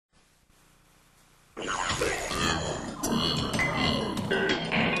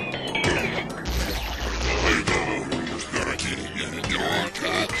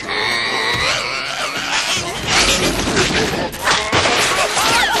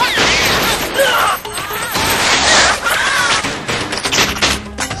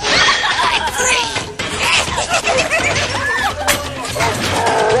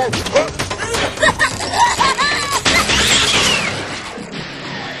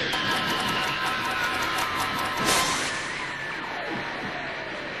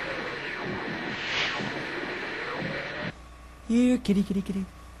Here, kitty, kitty, kitty.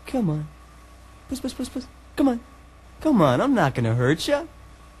 Come on. Puss, puss, puss, puss. Come on. Come on, I'm not gonna hurt ya.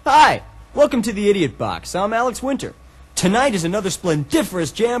 Hi! Welcome to the Idiot Box. I'm Alex Winter. Tonight is another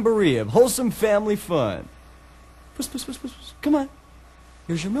splendiferous jamboree of wholesome family fun. Puss, puss, puss, puss, puss. Come on.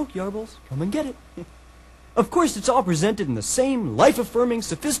 Here's your milk, Yarbles. Come and get it. Of course, it's all presented in the same life-affirming,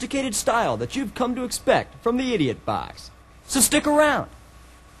 sophisticated style that you've come to expect from the Idiot Box. So stick around.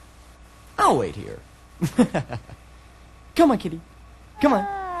 I'll wait here. Come on, kitty. Come on.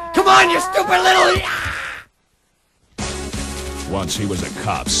 Come on, you stupid little... Once he was a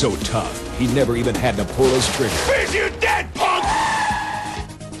cop so tough, he never even had to pull his trigger. Is you dead, punk?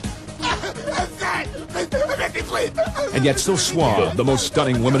 And yet so suave, the most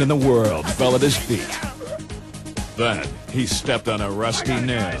stunning woman in the world fell at his feet. Then, he stepped on a rusty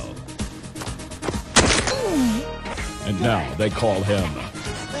nail. And now they call him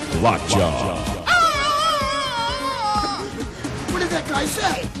Lockjaw. What did that guy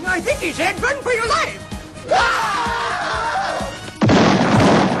say? I think he said run for your life.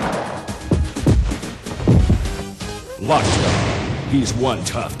 Lockjaw. He's one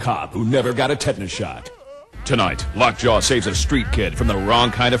tough cop who never got a tetanus shot. Tonight, Lockjaw saves a street kid from the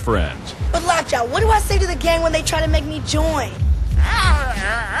wrong kind of friends. But Lockjaw, what do I say to the gang when they try to make me join?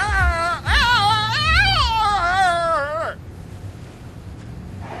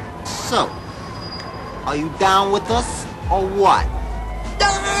 So, are you down with us, or what? I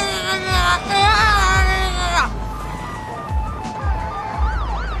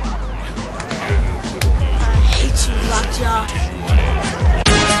hate you, Lockjaw.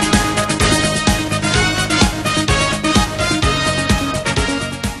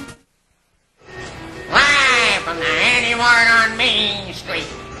 Live from the Handy Mart on Main Street.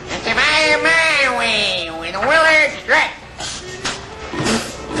 It's the my way with Willard Stretch.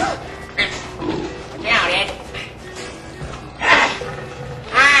 Watch out, Ed.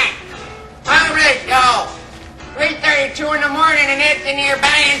 Alright, on this go. 3:32 in the morning and Ed's in here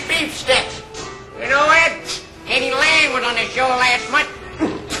buying beef sticks. You know, Ed, Eddie Land was on the show last month.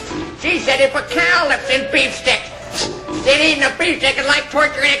 She said if a cow lips in beef sticks, then eating a beef stick is like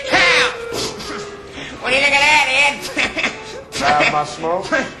torturing a cow. What do you think of that, Ed? Have my smoke?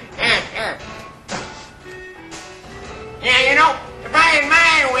 Yeah, sure. Yeah, you know, if I had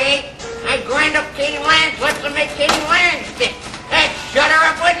my way, I'd grind up Katie Land's lips and make Katie Land stick. That'd shut her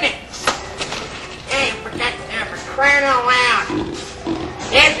up, wouldn't it? Hey, for crying out loud.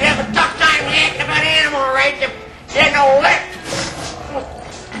 Ed's have a tough time acting about animal rights if there's no lips.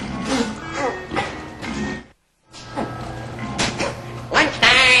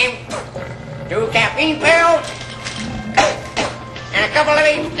 Lunchtime. 2 caffeine pills and a couple of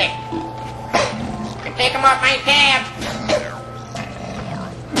beef sticks. And take them off my tab.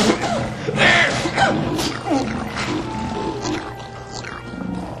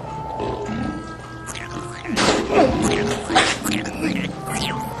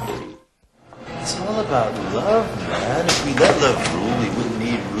 It's all about love, man. If we let love rule, we wouldn't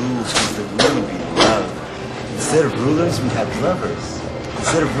need rules because the rule would be love. Instead of rulers, we'd have lovers.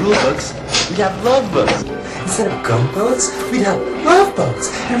 Instead of rule books, we'd have love books. Instead of gun boats, we'd have love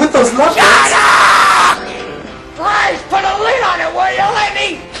boats. And with those love boats... Shut up! Christ, put a lid on it, will you? Let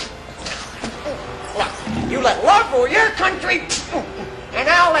me... Look, you let love rule your country, and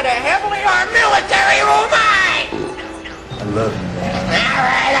I'll let a heavily armed military rule mine! I love you,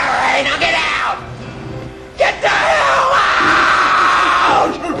 man. All right, now get out! Get the hell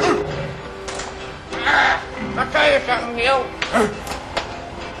out! I'll tell you something, Gil.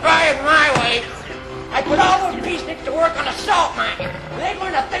 Try it my way. I put all those beastnicks to work on a salt mine. They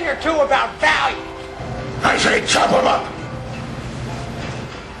learned a thing or two about value. I say chop him up.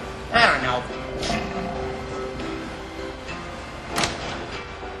 I don't know.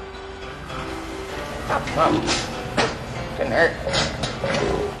 Couldn't hurt.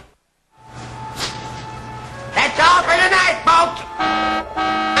 That's all for tonight, folks.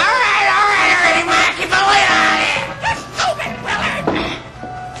 All right, Mark, keep a lid on it. You stupid Willard.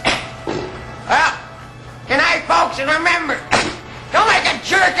 Well, good night, folks, and remember, don't make a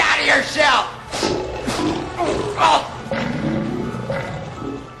jerk out of yourself.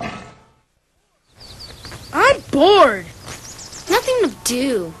 bored. Nothing to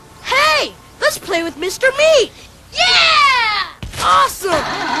do. Hey, let's play with Mr. Meat. Yeah! Awesome.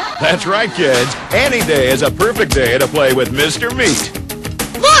 That's right, kids. Any day is a perfect day to play with Mr. Meat.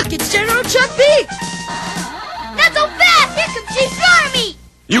 Look, it's General Chuck Meat. Not so fast! Here comes Chief Slaughter Meat!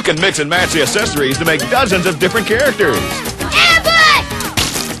 You can mix and match the accessories to make dozens of different characters. Ambush!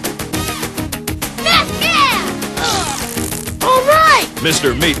 Yeah! All right.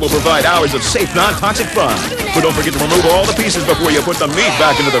 Mr. Meat will provide hours of safe, non-toxic fun. But don't forget to remove all the pieces before you put the meat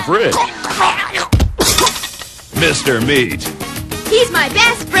back into the fridge. Mr. Meat. He's my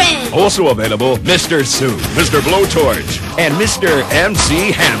best friend! Also available, Mr. Soup, Mr. Blowtorch, and Mr.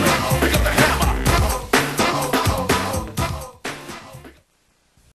 MC Hammer.